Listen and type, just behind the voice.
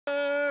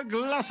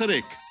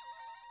Glossaryck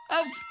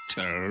of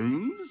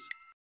terms.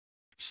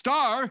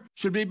 Star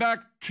should be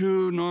back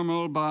to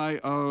normal by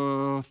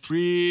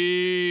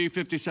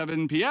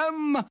 3:57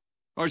 p.m.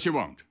 Or she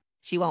won't.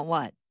 She won't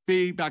what?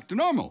 Be back to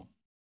normal.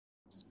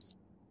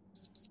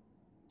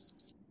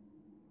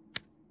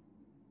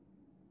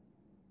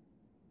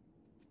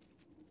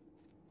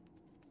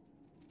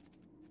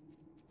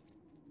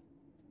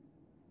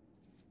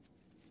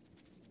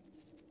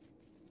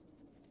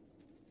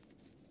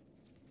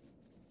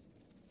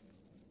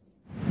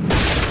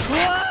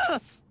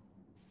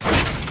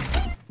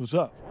 What's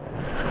up?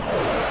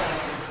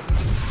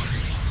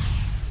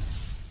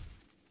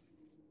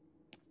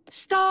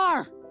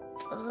 Star!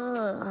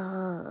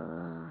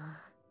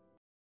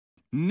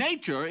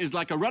 Nature is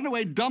like a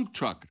runaway dump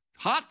truck.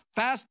 Hot,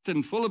 fast,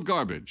 and full of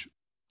garbage.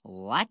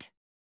 What?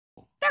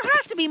 There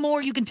has to be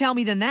more you can tell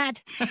me than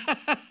that.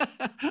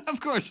 Of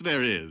course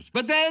there is.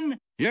 But then,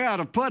 you're out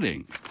of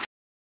pudding.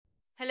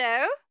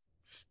 Hello?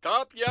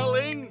 Stop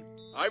yelling.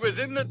 I was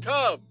in the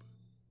tub,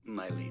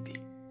 my lady.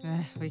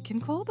 We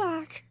can call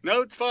back. No,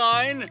 it's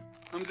fine.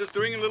 I'm just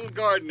doing a little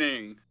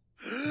gardening.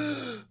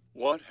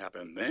 What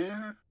happened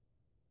there?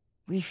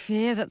 We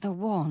fear that the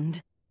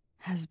wand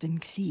has been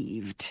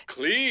cleaved.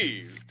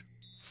 Cleaved?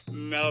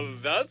 Now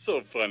that's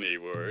a funny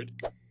word.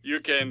 You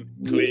can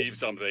cleave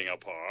something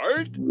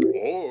apart,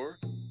 or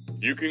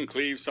you can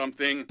cleave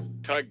something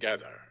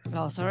together.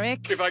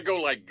 Glossaryck? If I go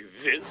like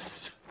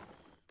this,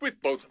 with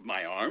both of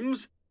my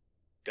arms,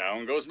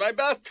 down goes my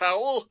bath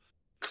towel,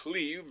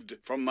 cleaved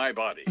from my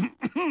body.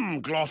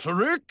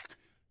 Glossaryck?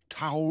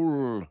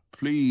 Towel,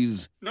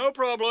 please. No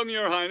problem,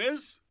 Your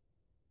Highness.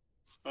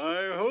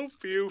 I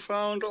hope you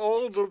found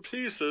all the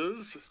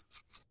pieces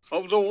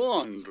of the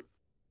wand.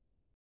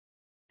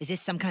 Is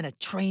this some kind of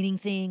training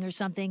thing or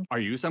something? Are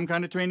you some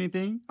kind of training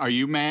thing? Are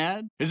you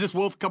mad? Is this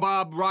wolf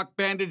kebab, rock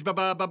bandage,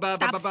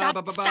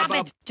 Stop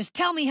it! Just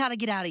tell me how to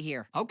get out of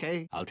here.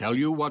 Okay, I'll tell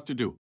you what to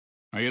do.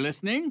 Are you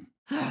listening?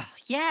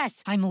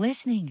 Yes, I'm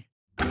listening.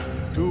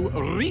 To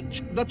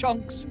reach the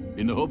chunks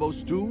in the hobo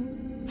stew,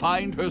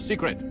 find her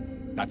secret.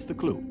 That's the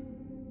clue.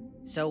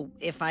 So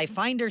if I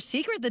find her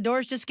secret, the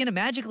door's just gonna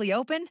magically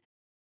open?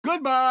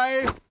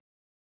 Goodbye!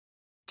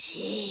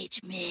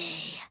 Teach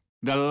me.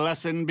 The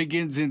lesson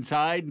begins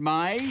inside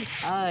my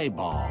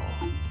eyeball.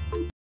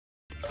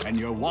 And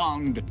your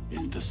wand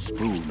is the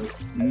spoon.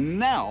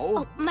 Now...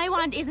 Oh, my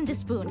wand isn't a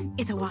spoon.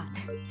 It's a wand.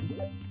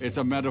 It's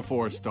a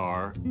metaphor,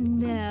 Star.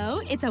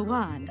 No, it's a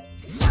wand.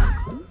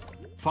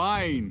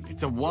 Fine,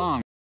 it's a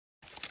wand.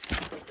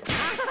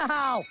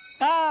 Ow!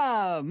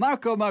 Ah,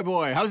 Marco, my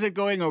boy, how's it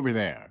going over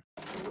there?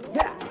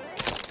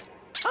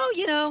 Oh,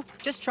 you know,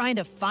 just trying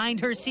to find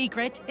her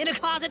secret in a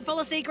closet full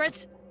of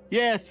secrets.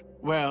 Yes,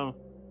 well,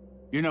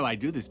 you know I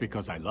do this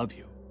because I love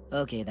you.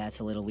 Okay, that's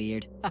a little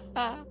weird.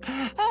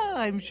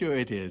 I'm sure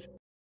it is.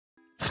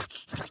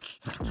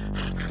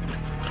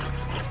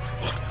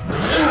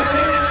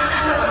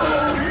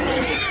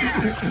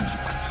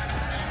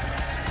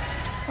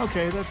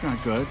 Okay, that's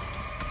not good.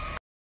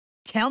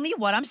 Tell me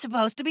what I'm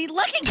supposed to be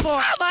looking for.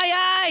 Oh,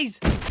 my eyes!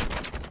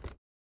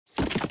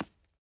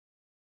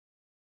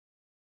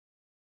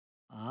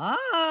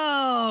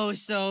 Oh,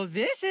 so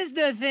this is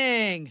the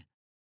thing.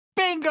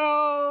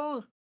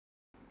 Bingo!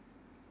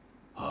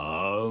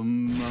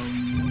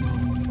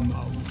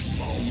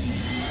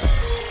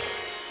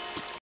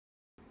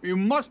 You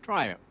must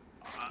try it.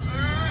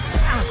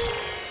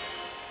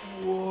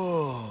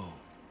 Whoa.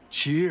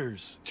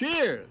 Cheers.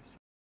 Cheers.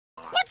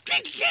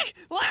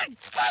 What?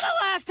 For the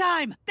last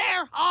time,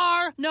 there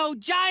are no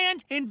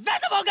giant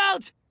invisible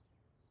goats!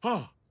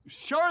 Oh,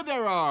 sure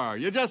there are.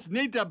 You just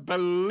need to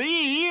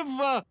believe.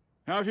 Now,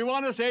 if you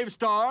want to save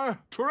Star,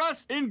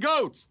 trust in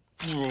goats.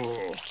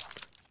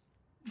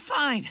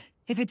 Fine.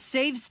 If it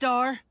saves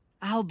Star,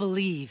 I'll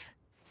believe.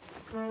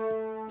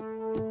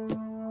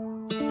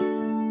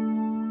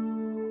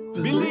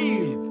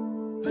 Believe.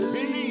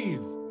 Believe.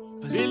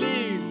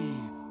 Believe.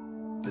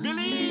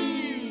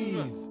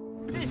 Believe.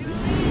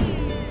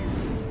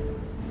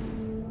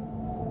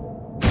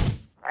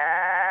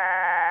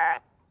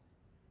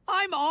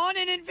 I'm on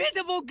an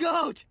invisible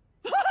goat!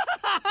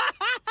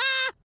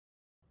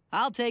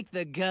 I'll take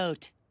the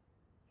goat.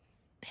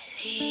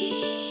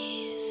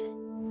 Believe.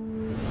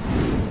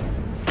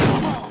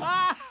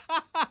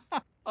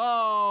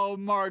 Oh,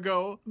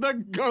 Margot, the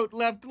goat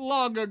left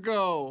long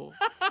ago.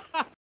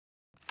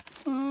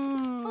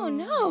 Oh,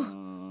 no.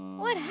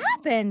 What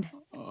happened?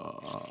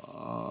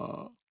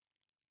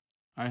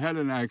 I had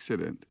an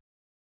accident.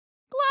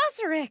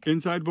 Glossaryck!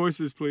 Inside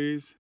voices,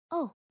 please.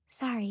 Oh,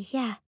 sorry,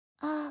 yeah.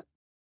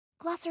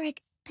 Glossaryck,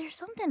 there's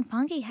something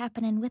funky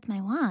happening with my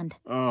wand.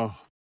 Oh,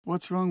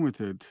 what's wrong with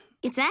it?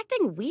 It's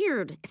acting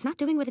weird. It's not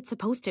doing what it's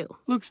supposed to.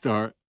 Look,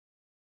 Star,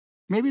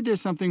 maybe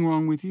there's something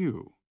wrong with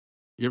you.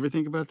 You ever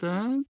think about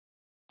that?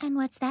 And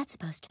what's that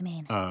supposed to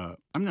mean? I'm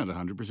not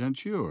 100%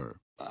 sure.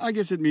 I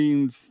guess it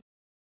means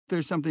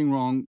there's something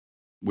wrong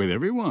with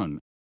everyone.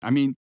 I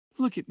mean,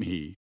 look at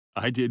me.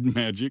 I did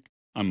magic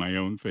on my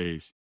own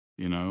face,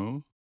 you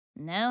know?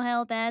 No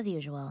help as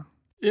usual.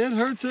 It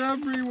hurts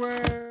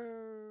everywhere.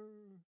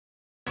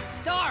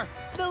 Star!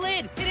 The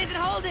lid! It isn't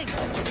holding!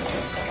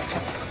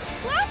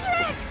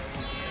 Glossaryck!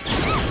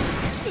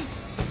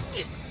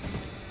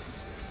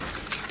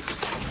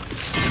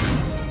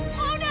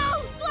 Oh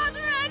no!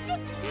 Glossaryck!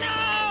 No!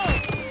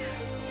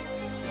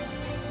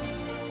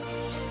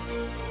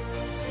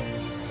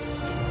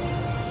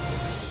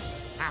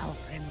 Now,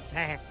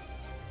 princess,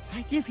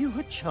 I give you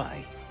a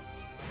choice.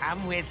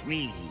 Come with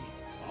me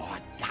or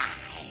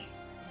die.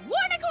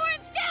 Warnicorn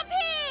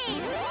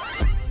Stampede!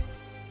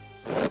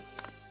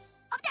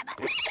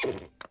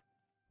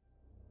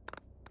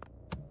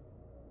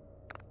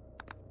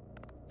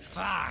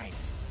 Fine.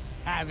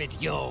 Have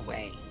it your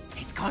way.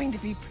 It's going to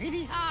be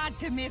pretty hard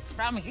to miss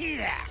from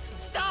here.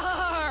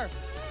 Star!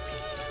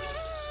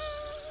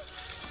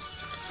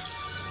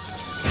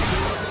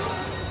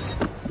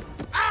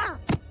 Ah!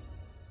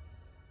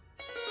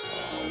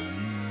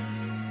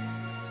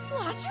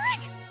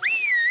 Glossaryck!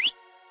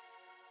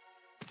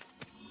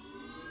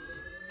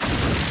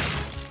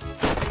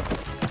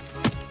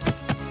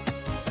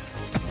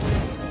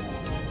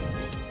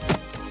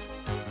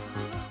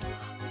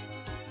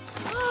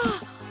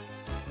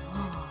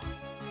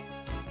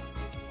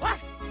 What?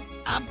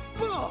 A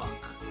book?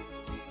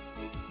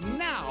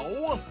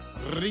 Now,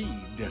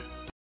 read.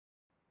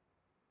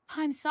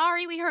 I'm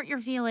sorry we hurt your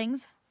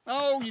feelings.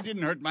 Oh, you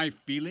didn't hurt my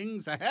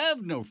feelings. I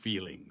have no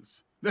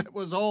feelings. That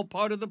was all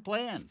part of the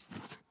plan.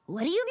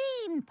 What do you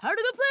mean? Part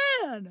of the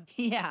plan?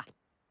 Yeah.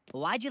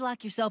 Why'd you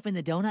lock yourself in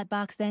the donut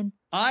box then?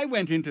 I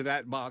went into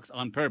that box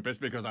on purpose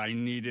because I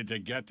needed to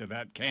get to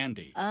that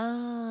candy.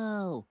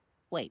 Oh.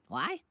 Wait,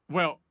 why?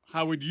 Well,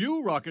 how would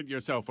you rocket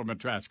yourself from a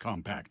trash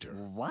compactor?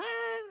 What?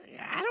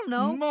 I don't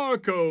know.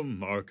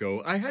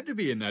 Marco, I had to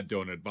be in that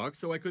donut box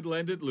so I could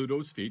land at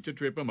Ludo's feet to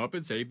trip him up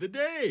and save the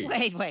day.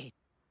 Wait.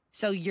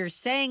 So you're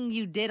saying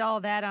you did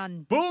all that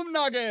on... Boom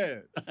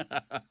nugget!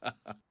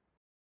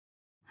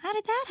 How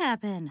did that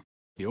happen?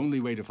 The only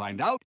way to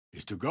find out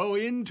is to go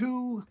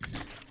into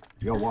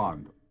your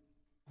wand.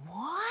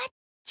 What?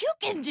 You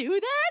can do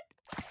that?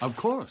 Of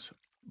course,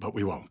 but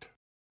we won't.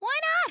 Why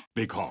not?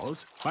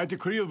 Because, by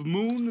decree of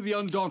Moon the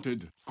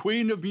Undaunted,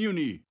 Queen of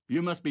Muni,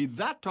 you must be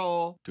that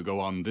tall to go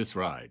on this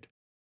ride.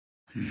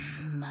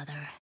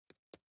 Mother.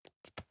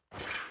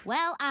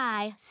 Well,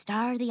 I,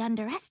 Star the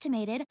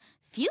Underestimated,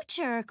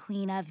 future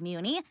Queen of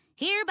Muni,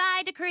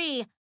 hereby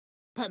decree,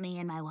 put me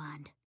in my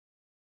wand.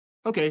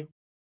 Okay,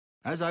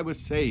 as I was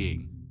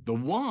saying, the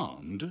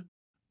wand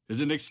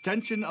is an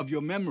extension of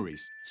your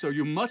memories, so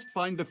you must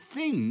find the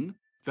thing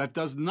that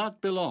does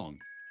not belong.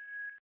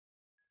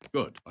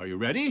 Good. Are you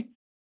ready?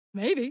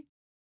 Maybe.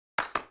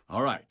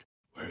 All right.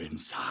 We're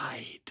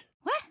inside.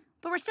 What?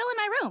 But we're still in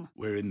my room.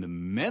 We're in the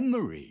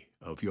memory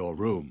of your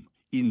room,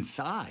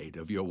 inside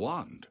of your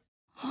wand.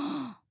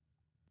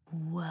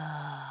 Whoa.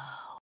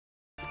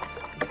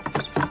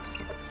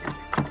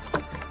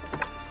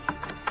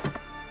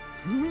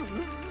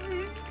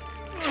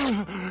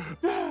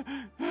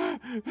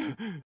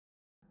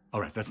 All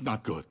right, that's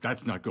not good.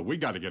 That's not good. We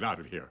got to get out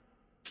of here.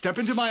 Step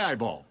into my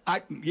eyeball.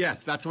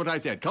 Yes, that's what I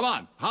said. Come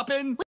on, hop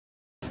in.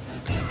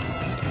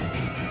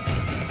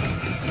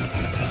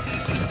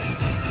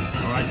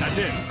 All right, that's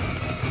it.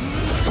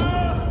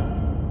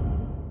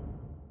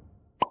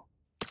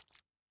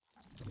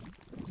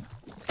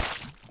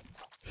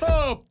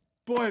 Oh,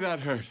 boy, that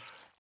hurt.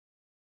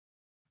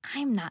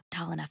 I'm not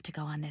tall enough to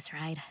go on this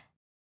ride.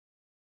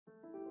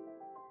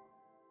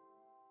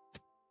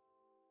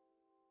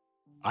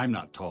 I'm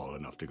not tall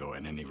enough to go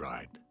on any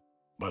ride,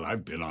 but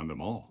I've been on them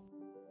all.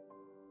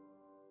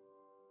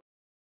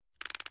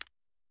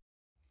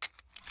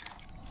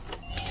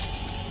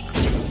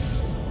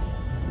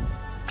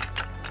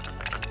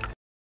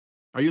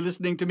 Are you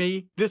listening to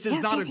me? This is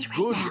They're not a busy right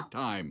good now.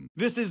 time.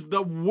 This is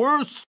the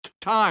worst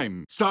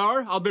time.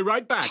 Star, I'll be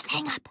right back. Just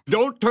hang up.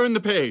 Don't turn the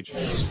page.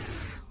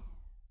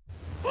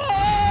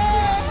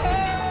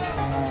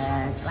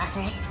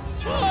 Glossaryck.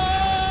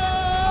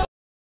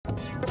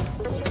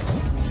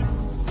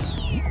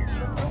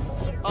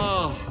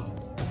 Oh.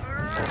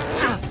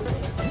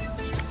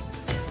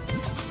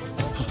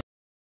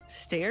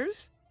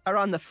 Stairs are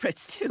on the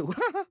fritz, too.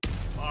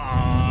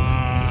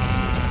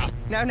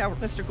 Now,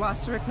 Mr.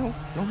 Glossaryck,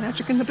 no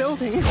magic in the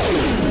building.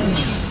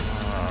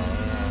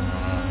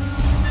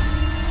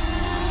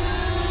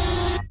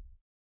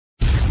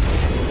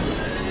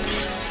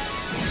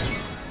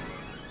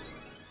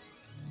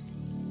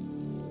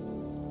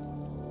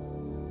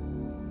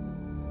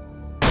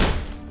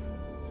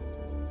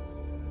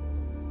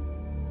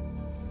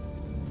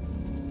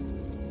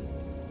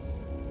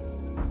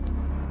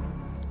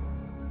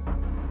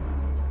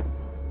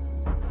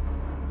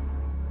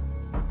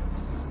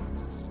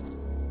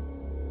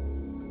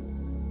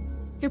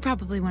 You're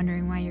probably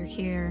wondering why you're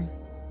here.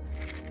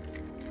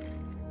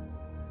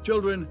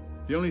 Children,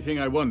 the only thing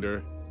I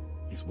wonder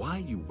is why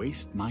you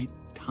waste my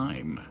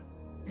time.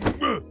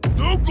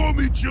 Don't call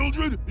me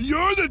children!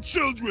 You're the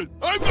children!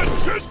 I've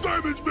got chest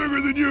diamonds bigger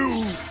than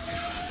you!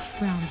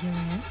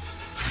 Romulus.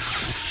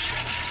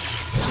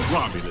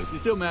 Romulus, you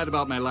still mad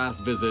about my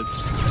last visit?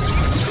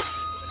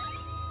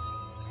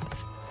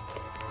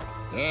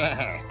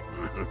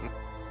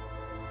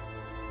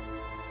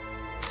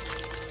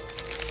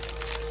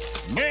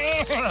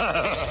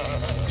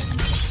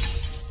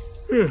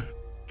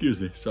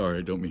 Excuse me. Sorry,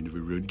 I don't mean to be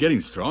rude.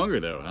 Getting stronger,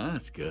 though, huh?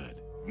 That's good.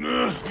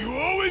 You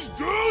always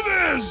do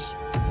this!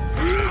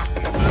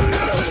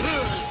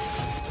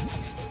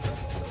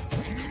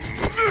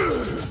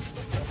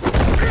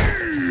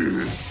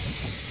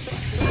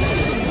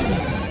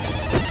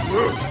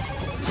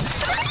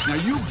 Now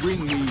you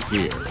bring me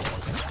here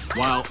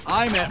while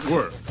I'm at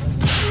work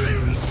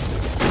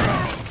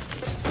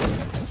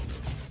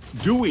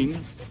doing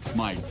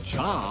my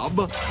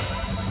job.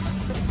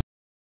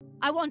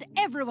 I want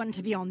everyone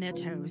to be on their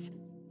toes,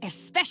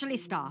 especially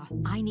Star.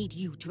 I need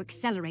you to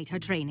accelerate her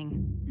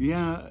training.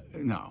 Yeah,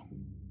 no.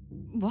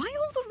 Why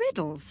all the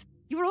riddles?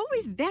 You were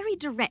always very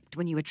direct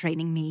when you were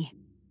training me.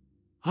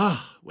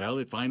 Ah, well,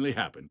 it finally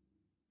happened.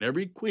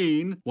 Every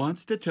queen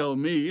wants to tell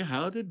me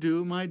how to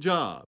do my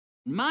job.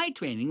 My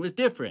training was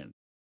different.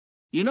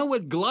 You know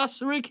what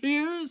Glossaryck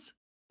hears?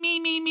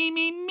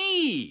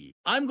 Me.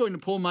 I'm going to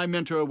pull my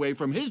mentor away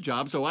from his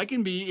job so I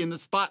can be in the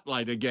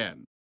spotlight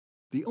again.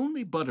 The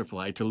only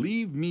butterfly to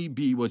leave me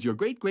be was your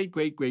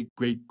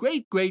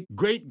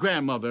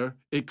great-great-great-great-great-great-great-grandmother,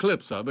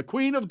 Eclipsa, the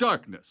Queen of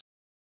Darkness.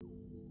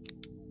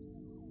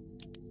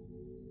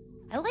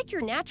 I like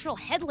your natural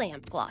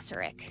headlamp,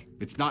 Glossaryck.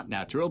 It's not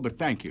natural, but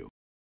thank you.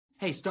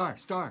 Hey, Star.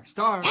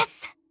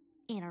 Yes!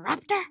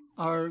 Interrupter?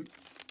 Are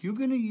you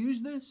gonna use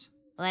this?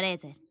 What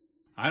is it?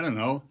 I don't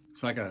know.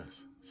 It's like a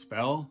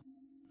spell.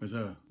 There's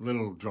a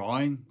little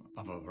drawing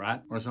of a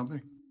rat or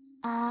something.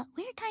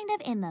 We're kind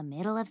of in the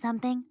middle of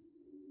something.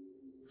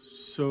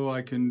 So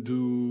I can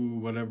do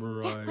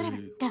whatever Yeah, whatever.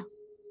 Go.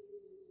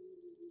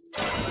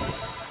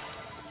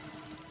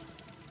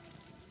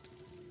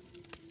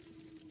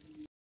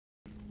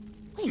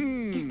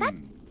 Wait, is that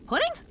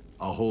pudding?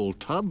 A whole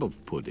tub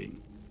of pudding.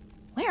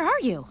 Where are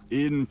you?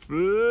 In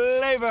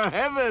flavor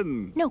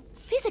heaven! No,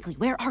 physically,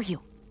 where are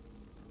you?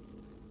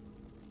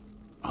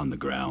 On the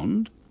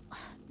ground?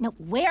 No,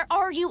 where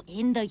are you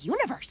in the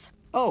universe?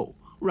 Oh,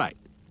 right.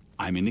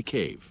 I'm in a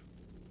cave.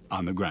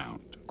 On the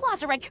ground.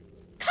 Glossaryck,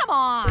 come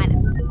on!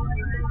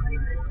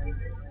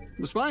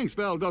 The spying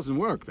spell doesn't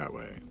work that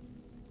way.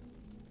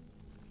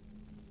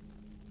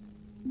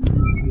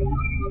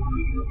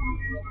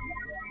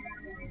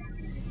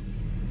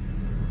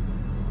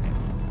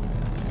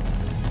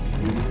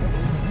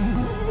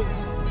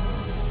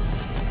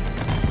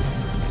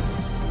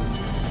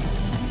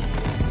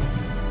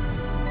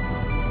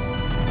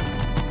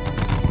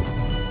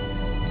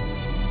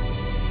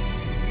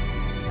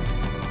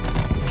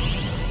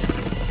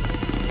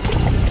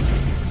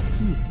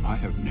 I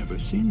have never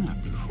seen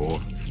that before.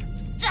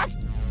 Just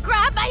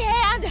grab my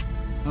hand!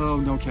 Oh,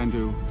 no can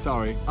do.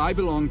 Sorry. I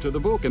belong to the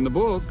book, and the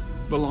book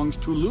belongs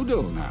to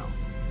Ludo now.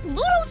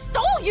 Ludo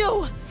stole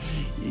you!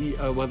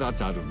 Well,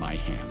 that's out of my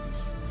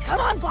hands.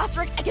 Come on,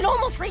 Glossaryck, I can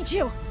almost reach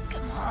you.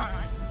 Come on.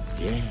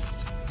 Yes,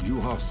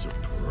 you are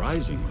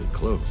surprisingly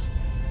close.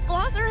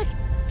 Glossaryck,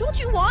 don't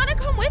you want to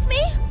come with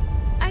me?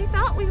 I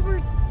thought we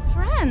were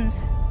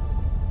friends.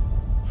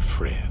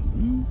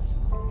 Friends?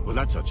 Well,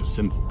 that's such a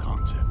simple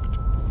concept.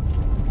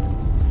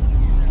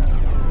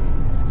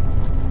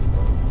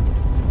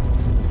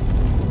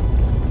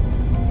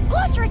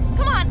 Glossaryck,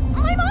 come on!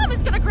 My mom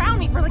is gonna ground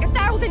me for like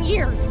 1,000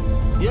 years!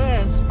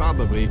 Yes,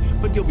 probably,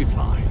 but you'll be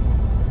fine.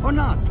 Or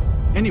not.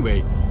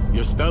 Anyway,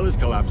 your spell is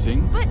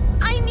collapsing. But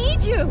I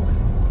need you!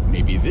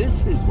 Maybe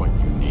this is what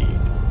you need.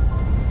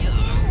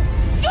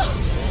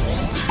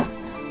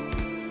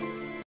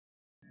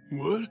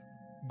 What?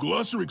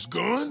 Glossaryck's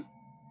gone?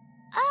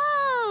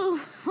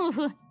 Oh!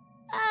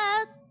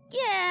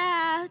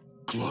 Yeah.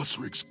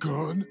 Glossaryck's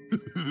gone?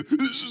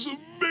 This is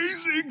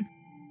amazing!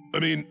 I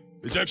mean,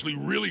 it's actually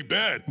really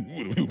bad,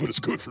 but it's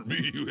good for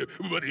me.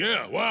 But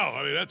yeah, wow,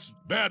 I mean, that's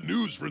bad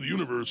news for the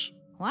universe.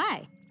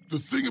 Why? The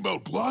thing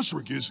about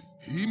Glossaryck is,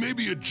 he may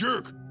be a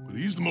jerk, but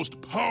he's the most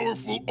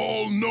powerful,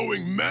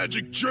 all-knowing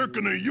magic jerk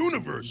in the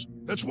universe.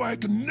 That's why I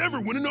can never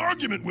win an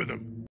argument with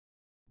him.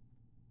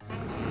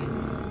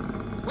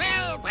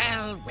 Well.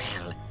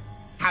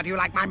 How do you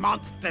like my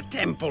monster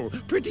temple?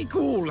 Pretty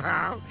cool,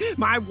 huh?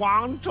 My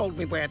wand told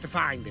me where to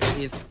find it.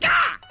 Is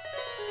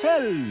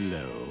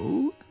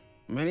Hello.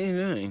 What are you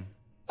doing?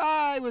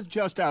 I was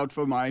just out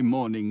for my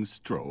morning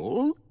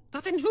stroll.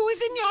 But then who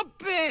is in your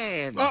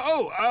bed?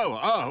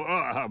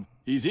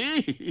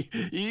 Easy.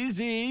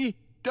 Easy.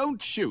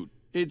 Don't shoot.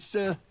 It's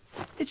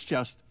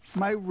just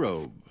my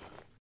robe.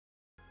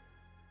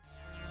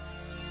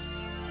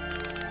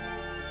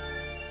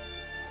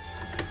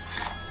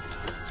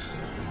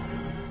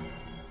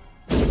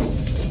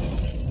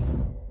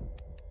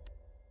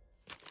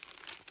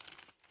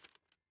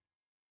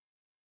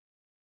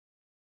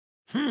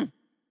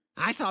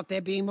 I thought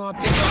there'd be more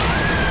people.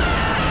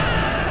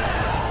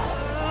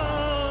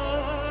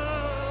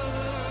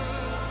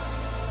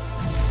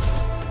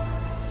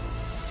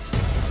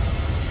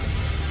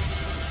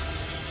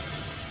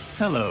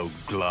 Hello,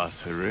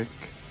 Glossaryck.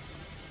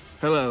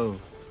 Hello,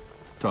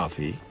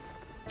 Toffee.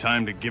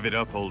 Time to give it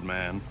up, old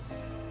man.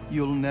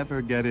 You'll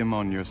never get him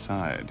on your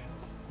side.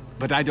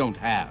 But I don't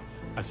have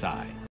a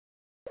side.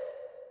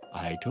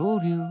 I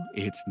told you,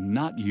 it's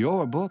not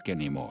your book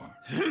anymore.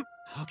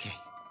 Okay.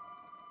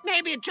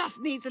 Maybe it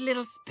just needs a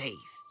little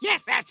space.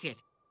 Yes, that's it.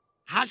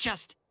 I'll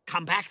just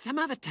come back some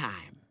other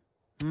time.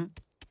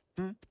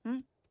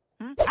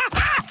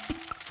 Ha-ha!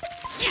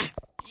 Yeah,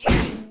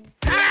 yeah.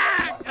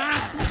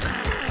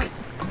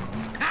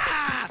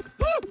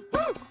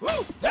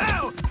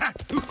 No!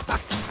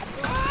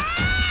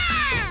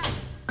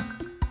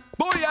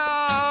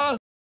 Booyah!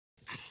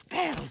 A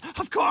spell,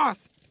 of course.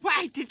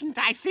 Why didn't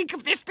I think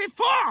of this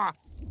before?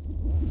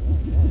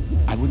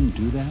 I wouldn't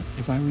do that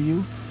if I were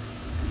you.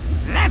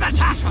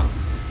 Levitato!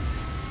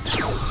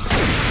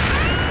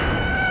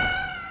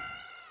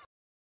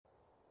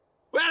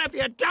 Well, if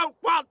you don't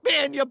want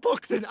me in your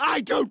book, then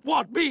I don't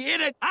want me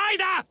in it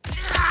either!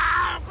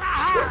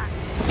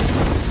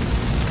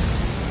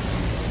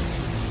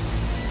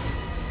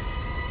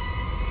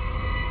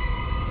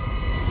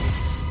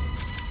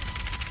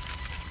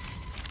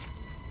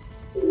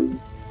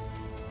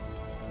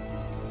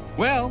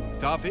 Well,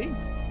 Toffee,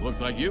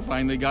 looks like you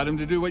finally got him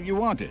to do what you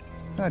wanted.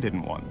 I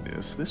didn't want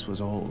this. This was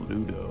all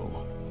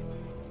Ludo.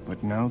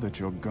 But now that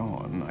you're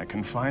gone, I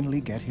can finally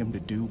get him to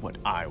do what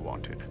I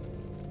wanted.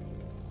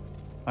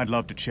 I'd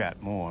love to chat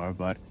more,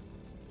 but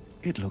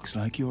it looks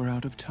like you're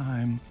out of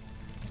time.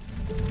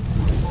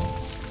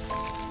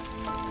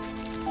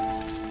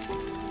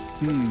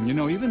 You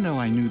know, even though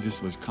I knew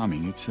this was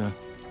coming, it's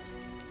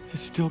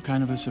still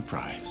kind of a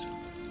surprise.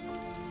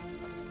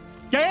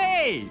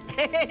 Hey!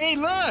 Hey,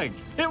 look!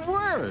 It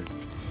worked!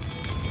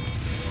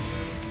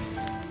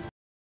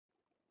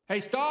 Hey,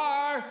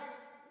 Star!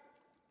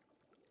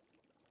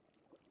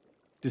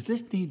 Does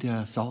this need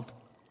salt?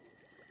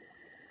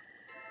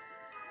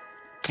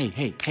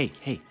 Hey,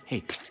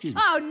 excuse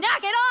me. Oh,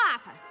 knock it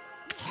off!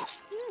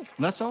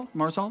 Less salt?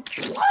 More salt?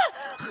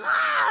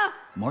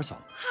 More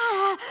salt.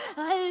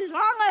 What is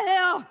wrong with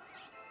you?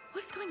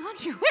 What is going on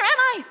here? Where am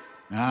I?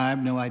 I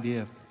have no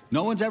idea.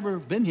 No one's ever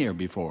been here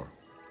before.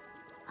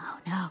 Oh,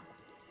 no.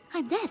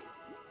 I'm dead.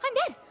 I'm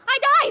dead. I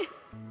died!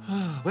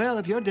 Well,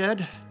 if you're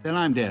dead, then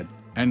I'm dead.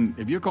 And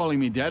if you're calling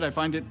me dead, I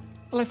find it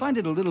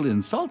a little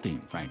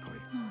insulting, frankly.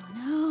 Oh,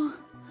 no.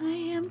 I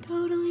am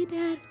totally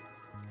dead.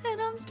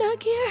 And I'm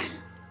stuck here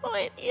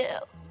with you.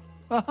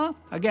 Uh-huh.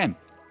 Again,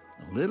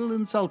 a little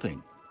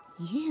insulting.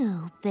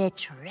 You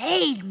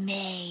betrayed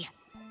me.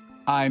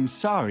 I'm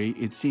sorry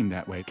it seemed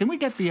that way. Can we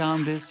get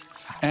beyond this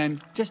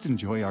and just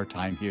enjoy our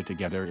time here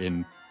together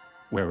in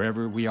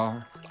wherever we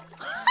are?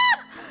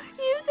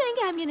 You think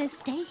I'm gonna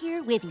stay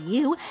here with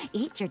you,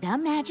 eat your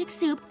dumb magic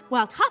soup,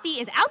 while Toffee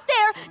is out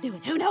there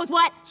doing who knows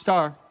what?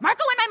 Star.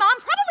 Marco and my mom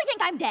probably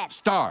think I'm dead.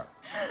 Star.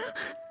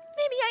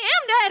 Maybe I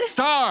am dead.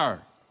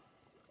 Star!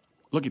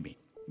 Look at me.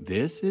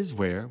 This is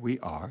where we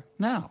are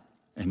now.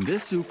 And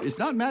this soup is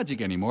not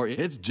magic anymore.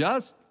 It's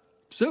just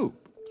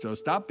soup. So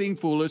stop being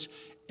foolish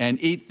and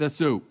eat the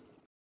soup.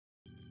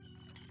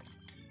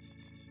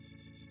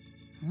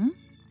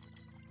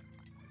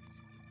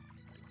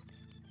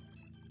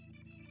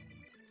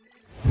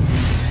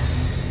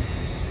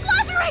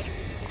 Glossaryck!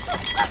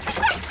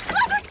 Glossaryck!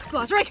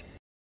 Glossaryck!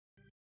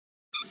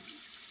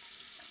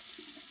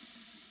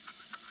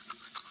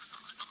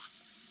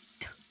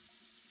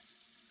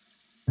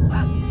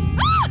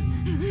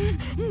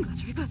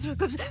 Glossaryck,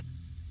 Glossaryck.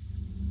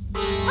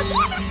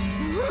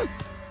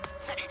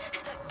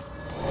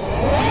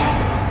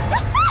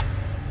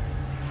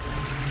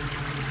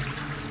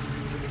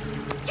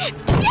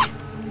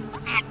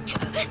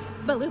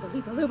 Baloo,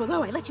 baloo, baloo,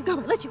 baloo, I let you go,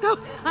 I let you go,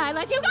 I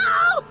let you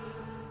go!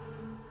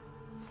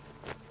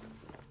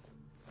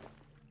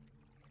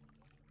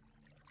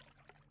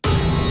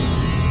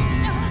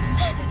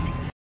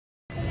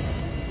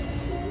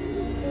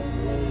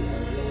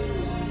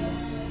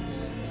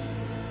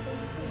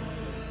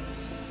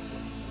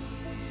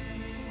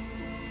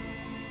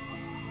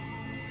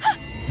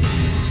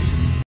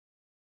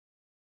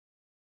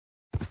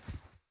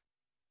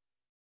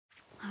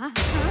 What?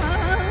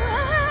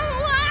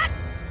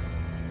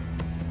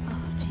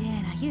 Oh,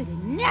 Jana, you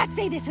did not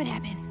say this would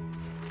happen.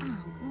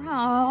 Oh,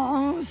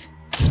 gross.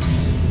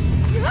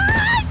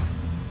 What?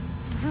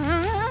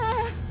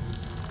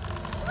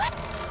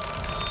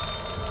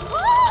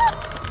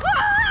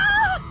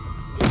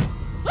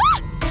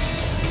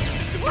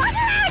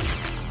 Glossaryck!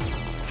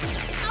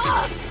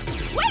 Oh,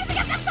 why does he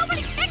have so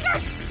many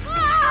fingers?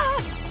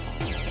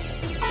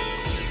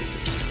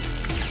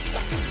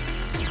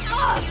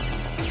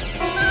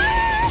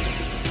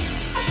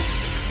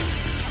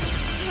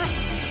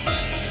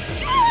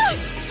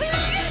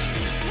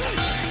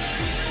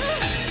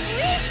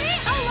 Leave me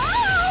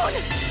alone!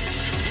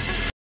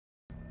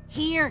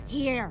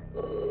 Here.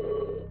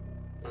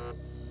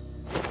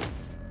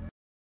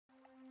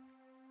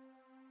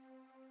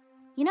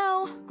 You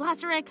know,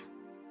 Glossaryck,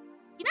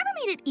 you never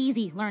made it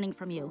easy learning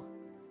from you.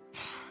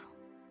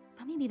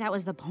 But maybe that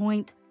was the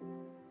point.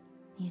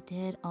 You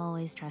did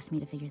always trust me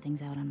to figure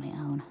things out on my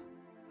own.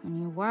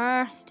 And you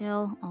were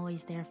still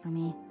always there for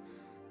me.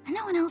 And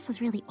no one else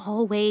was really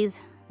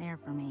always there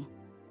for me.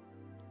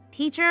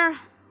 Teacher,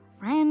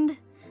 friend,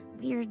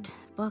 weird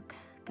book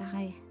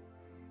guy,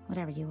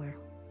 whatever you were.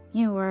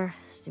 You were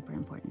super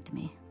important to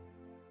me.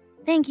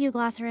 Thank you,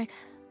 Glossaryck.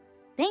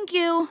 Thank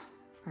you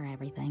for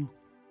everything.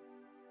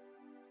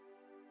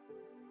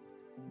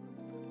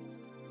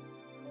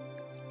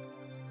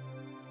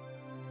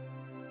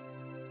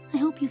 I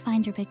hope you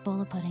find your big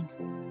bowl of pudding.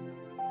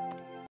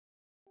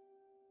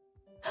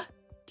 Do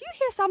you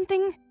hear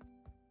something?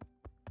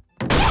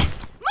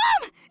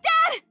 Mom!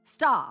 Dad!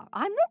 Star,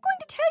 I'm not going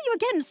to tell you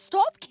again.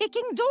 Stop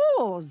kicking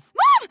doors.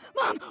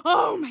 Mom!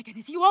 Oh my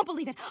goodness, you won't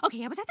believe it.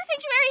 Okay, I was at the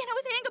sanctuary and I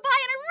was saying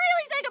goodbye and I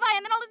really said goodbye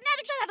and then all this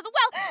magic shot out of the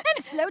well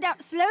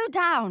and... Slow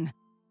down.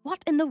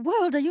 What in the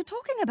world are you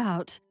talking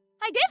about?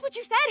 I did what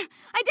you said.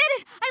 I did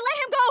it. I let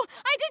him go.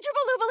 I did your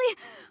balloobally.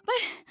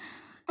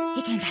 But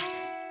he came back.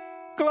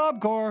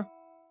 Globgor!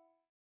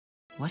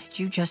 What did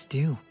you just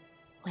do?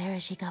 Where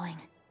is she going?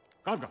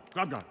 Globgor!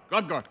 Globgor!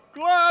 Globgor!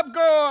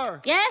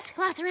 Globgor! Yes,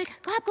 Glossaryck.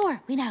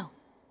 Globgor, we know.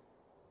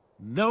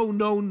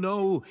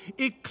 No.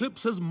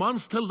 Eclipse's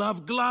monster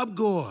love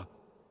Globgor.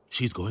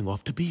 She's going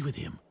off to be with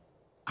him.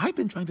 I've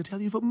been trying to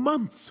tell you for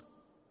months.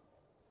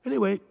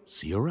 Anyway,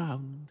 see you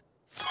around.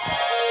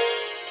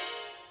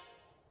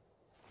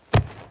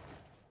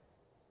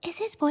 Is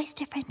his voice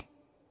different?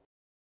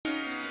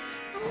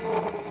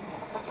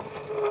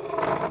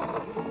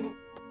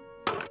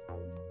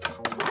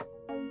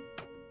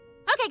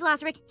 Okay,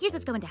 Glossaryck, here's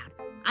what's going down.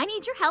 I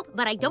need your help,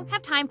 but I don't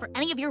have time for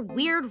any of your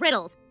weird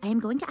riddles. I am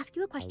going to ask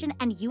you a question,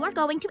 and you are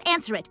going to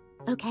answer it,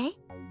 okay?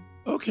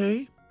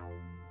 Okay.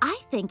 I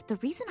think the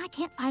reason I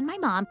can't find my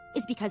mom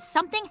is because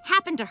something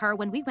happened to her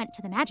when we went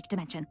to the magic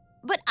dimension.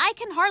 But I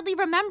can hardly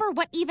remember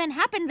what even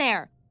happened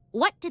there.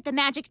 What did the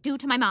magic do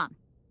to my mom?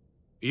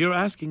 You're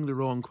asking the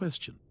wrong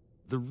question.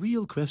 The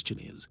real question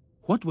is,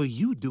 what were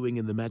you doing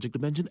in the magic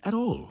dimension at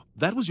all?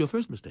 That was your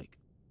first mistake.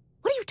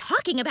 What are you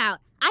talking about?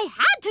 I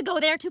had to go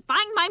there to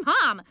find my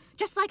mom,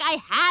 just like I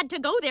had to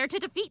go there to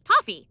defeat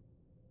Toffee.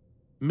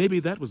 Maybe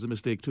that was a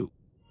mistake, too.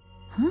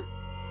 Huh?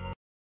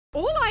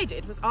 All I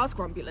did was ask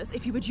Romulus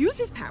if he would use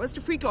his powers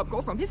to free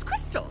Globgor from his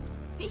crystal.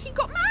 He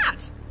got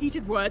mad.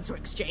 Heated words were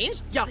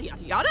exchanged, yada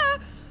yada yada.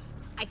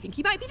 I think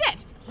he might be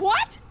dead.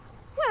 What?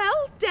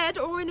 Well, dead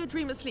or in a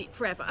dream asleep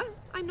forever.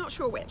 I'm not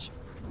sure which.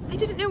 I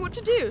didn't know what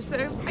to do, so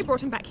I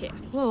brought him back here.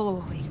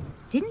 Whoa, wait.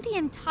 Didn't the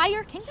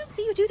entire kingdom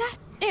see you do that?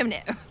 Oh no,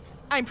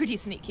 I'm pretty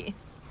sneaky.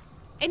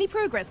 Any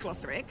progress,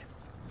 Glossaryck?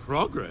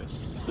 Progress?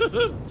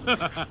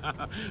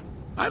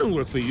 I don't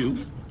work for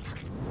you.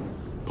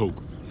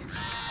 Poke.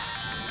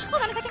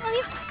 Hold on a second, will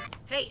you?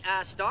 Hey,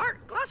 Star,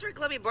 Glossaryck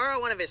let me borrow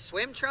one of his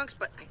swim trunks,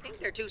 but I think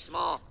they're too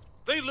small.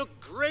 They look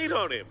great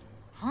on him.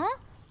 Huh?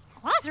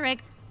 Glossaryck,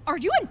 are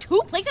you in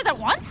two places at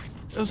once?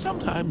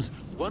 Sometimes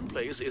one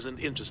place isn't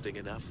interesting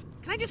enough.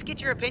 Can I just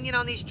get your opinion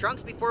on these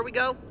trunks before we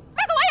go?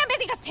 Back away, I'm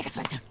busy. Just pick a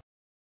swimsuit.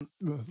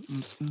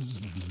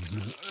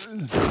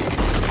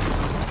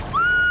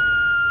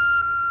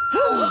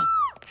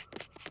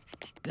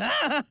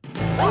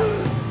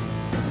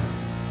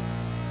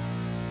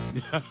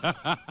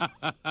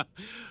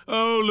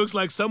 Oh, looks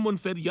like someone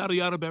fed yada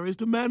yada berries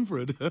to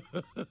Manfred.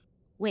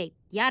 Wait,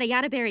 yada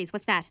yada berries,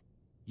 what's that?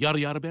 Yada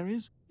yada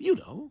berries? You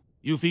know.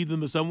 You feed them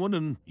to someone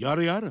and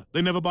yada yada.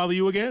 They never bother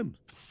you again.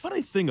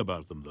 Funny thing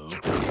about them, though.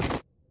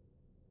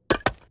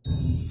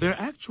 They're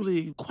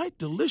actually quite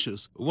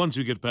delicious once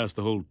you get past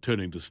the whole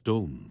turning to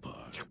stone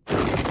part.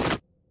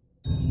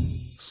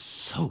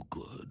 So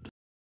good.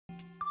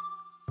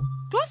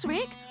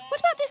 Glossaryck, what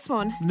about this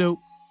one? No.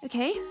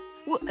 Okay.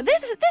 Well,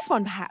 this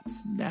one,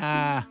 perhaps.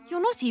 Nah.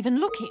 You're not even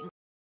looking.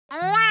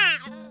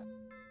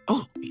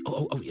 Oh,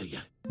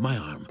 yeah. My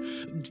arm.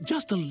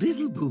 Just a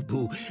little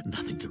boo-boo.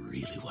 Nothing to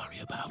really worry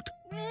about.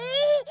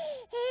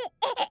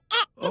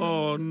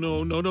 Oh,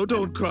 no,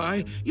 don't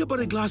cry. Your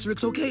buddy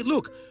Glossaryck's okay.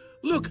 Look,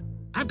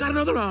 I've got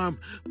another arm.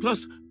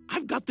 Plus,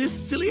 I've got this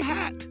silly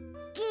hat.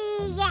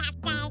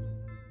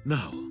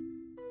 Now,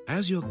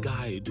 as your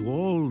guide to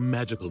all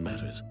magical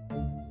matters,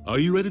 are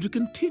you ready to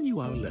continue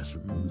our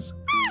lessons?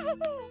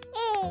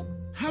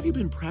 Have you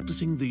been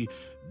practicing the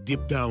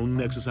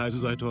dip-down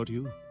exercises I taught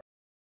you?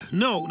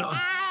 No.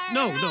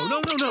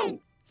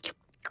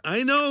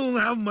 I know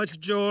how much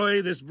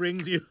joy this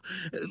brings you.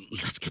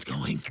 Let's get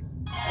going.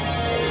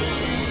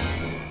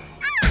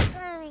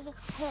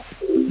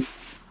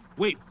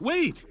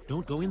 Wait!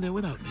 Don't go in there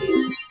without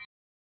me.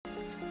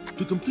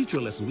 To complete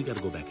your lesson, we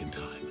gotta go back in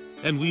time.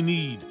 And we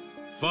need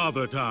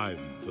Father Time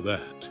for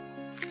that.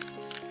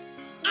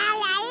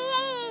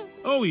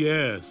 Oh,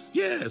 yes,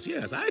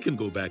 I can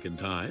go back in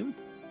time.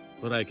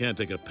 But I can't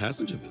take a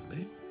passenger with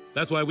me.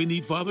 That's why we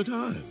need Father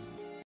Time.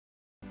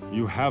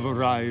 You have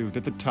arrived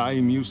at the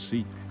time you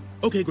seek.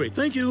 Okay, great,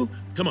 thank you.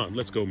 Come on,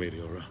 let's go,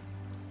 Meteora.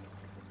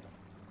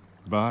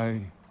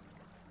 Bye,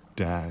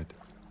 Dad.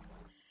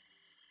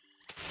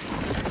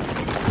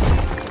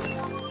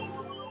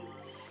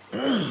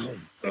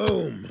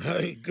 Oh,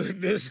 my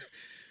goodness.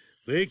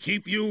 They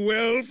keep you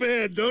well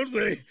fed, don't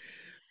they?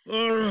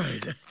 All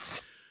right.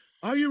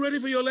 Are you ready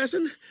for your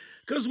lesson?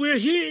 'Cause we're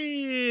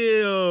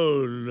here.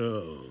 Oh,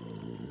 no.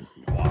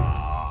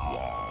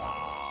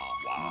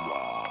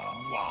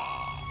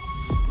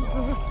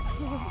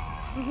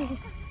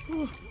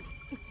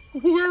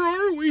 Where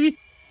are we?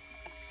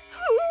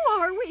 Who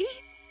are we?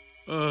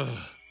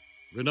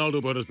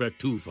 Ronaldo brought us back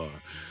too far.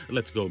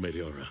 Let's go,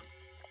 Meteora.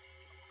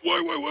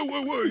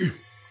 Wait.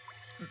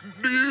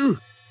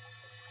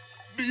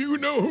 Do you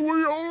know who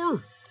we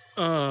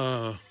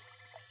are?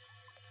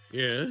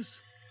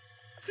 Yes?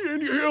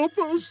 Can you help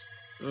us?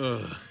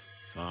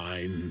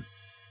 Fine.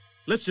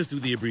 Let's just do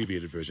the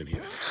abbreviated version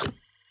here.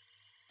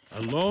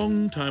 A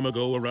long time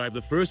ago arrived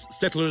the first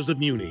settlers of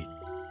Muni.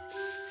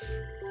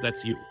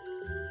 That's you.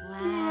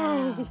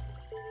 Wow.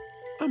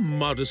 A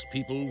modest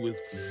people with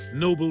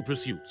noble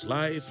pursuits,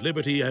 life,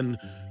 liberty, and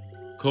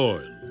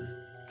corn.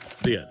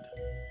 The end.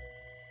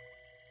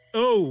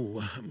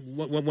 Oh,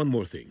 one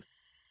more thing.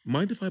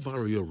 Mind if I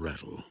borrow your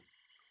rattle?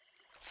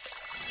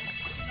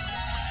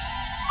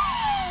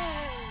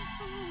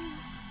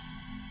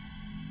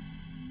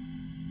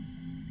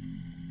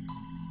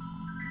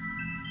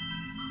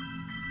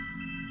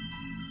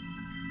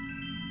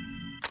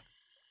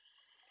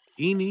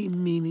 Eeny,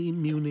 meeny,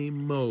 miny,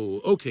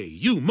 mo. Okay,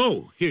 you,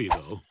 Mo. Here you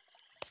go.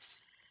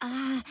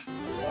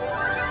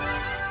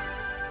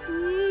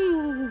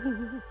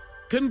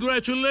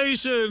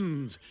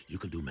 Congratulations! You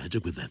can do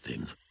magic with that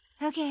thing.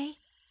 Okay.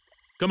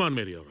 Come on,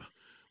 Meteora.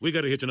 We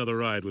gotta hitch another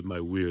ride with my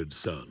weird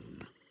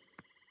son.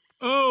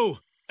 Oh,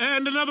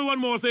 and another one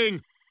more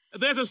thing.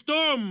 There's a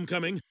storm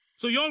coming,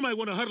 so y'all might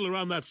want to huddle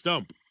around that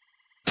stump.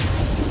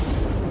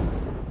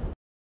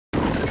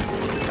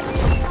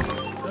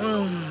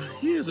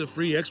 Here's a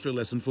free extra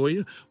lesson for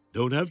you.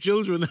 Don't have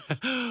children.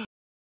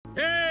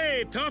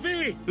 Hey,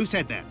 Toffee! Who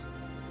said that?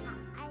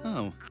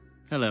 Oh,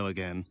 hello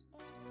again.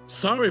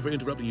 Sorry for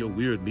interrupting your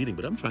weird meeting,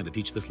 but I'm trying to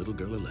teach this little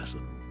girl a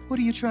lesson. What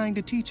are you trying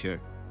to teach her?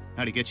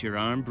 How to get your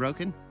arm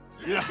broken?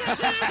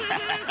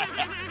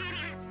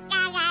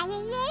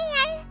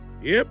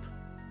 Yep,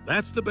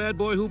 that's the bad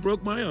boy who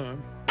broke my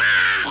arm.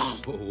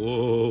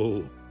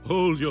 Whoa,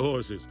 hold your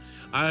horses.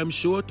 I'm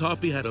sure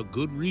Toffee had a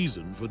good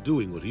reason for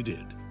doing what he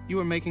did. You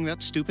were making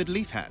that stupid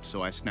leaf hat,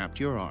 so I snapped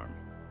your arm.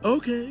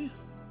 Okay,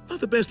 not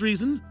the best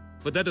reason,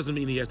 but that doesn't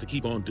mean he has to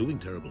keep on doing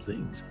terrible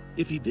things.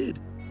 If he did,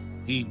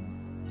 he'd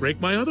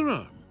break my other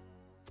arm.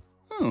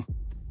 Oh,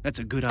 that's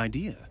a good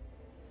idea.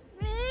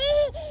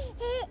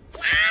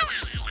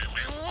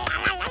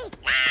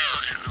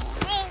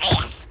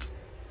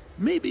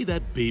 Maybe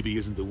that baby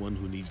isn't the one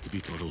who needs to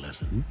be taught a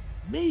lesson.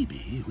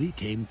 Maybe we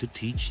came to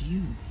teach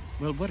you.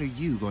 Well, what are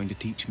you going to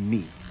teach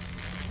me?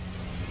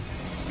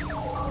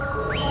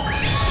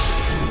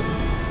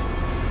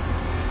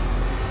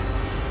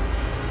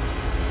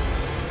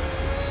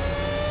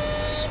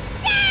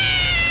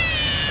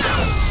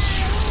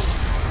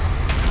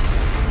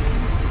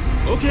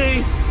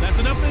 Okay, that's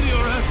enough,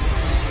 Meteora.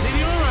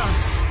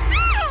 Meteora!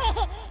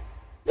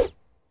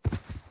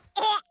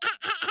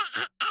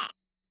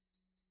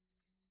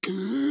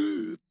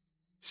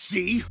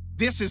 See?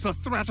 This is the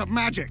threat of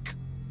magic.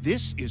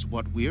 This is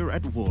what we're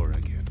at war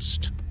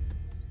against.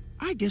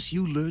 I guess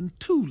you learned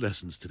 2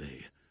 lessons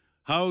today.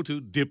 How to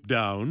dip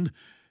down,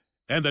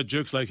 and that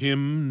jerks like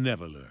him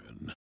never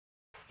learn.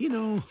 You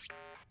know,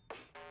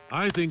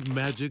 I think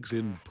magic's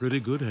in pretty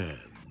good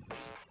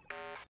hands.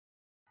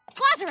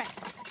 Glossaryck!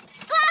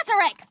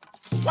 Glossaryck!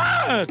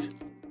 What?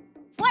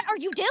 What are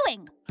you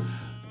doing?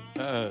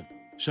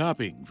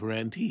 Shopping for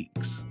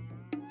antiques.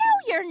 No,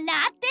 you're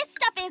not. This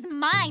stuff is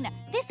mine.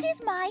 This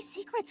is my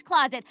secrets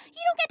closet.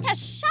 You don't get to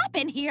shop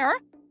in here.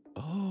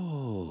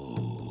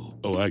 Oh,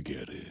 I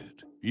get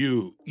it.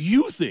 You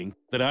think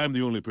that I'm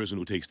the only person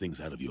who takes things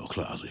out of your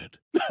closet.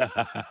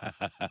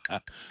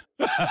 What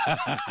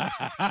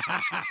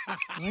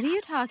are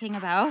you talking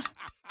about?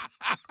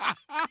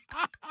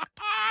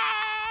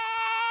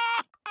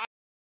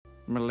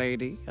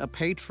 Milady, a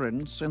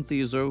patron sent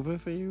these over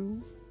for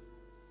you.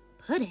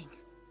 Pudding.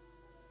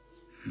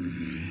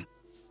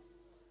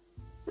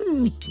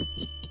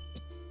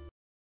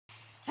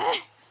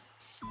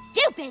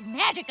 Stupid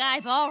magic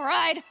eyeball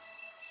ride.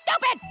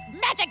 Stupid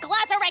magic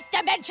Glossaryck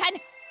dimension.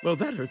 Well,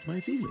 that hurts my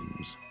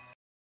feelings.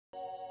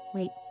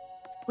 Wait,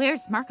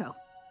 where's Marco?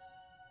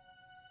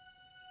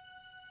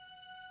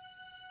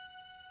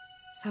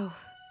 So,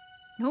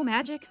 no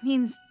magic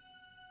means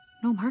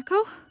no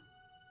Marco?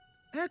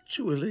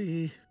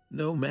 Actually,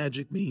 no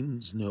magic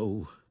means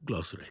no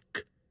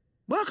Glossaryck.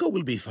 Marco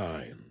will be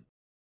fine.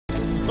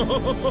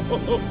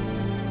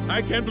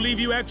 I can't believe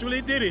you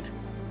actually did it.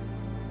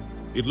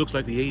 It looks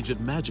like the age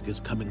of magic is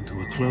coming to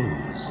a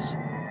close.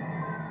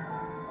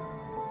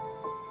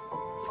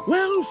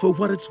 Well, for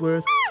what it's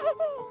worth,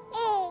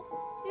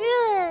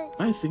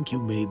 I think you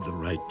made the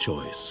right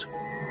choice.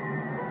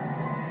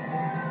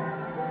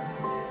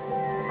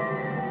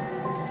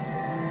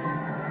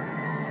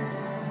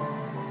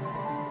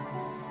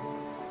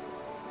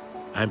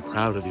 I'm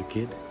proud of you,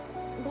 kid.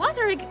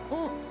 Glossaryck,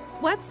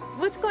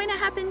 what's going to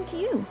happen to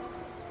you?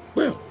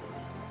 Well,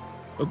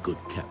 a good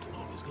captain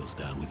always goes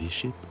down with his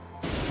ship.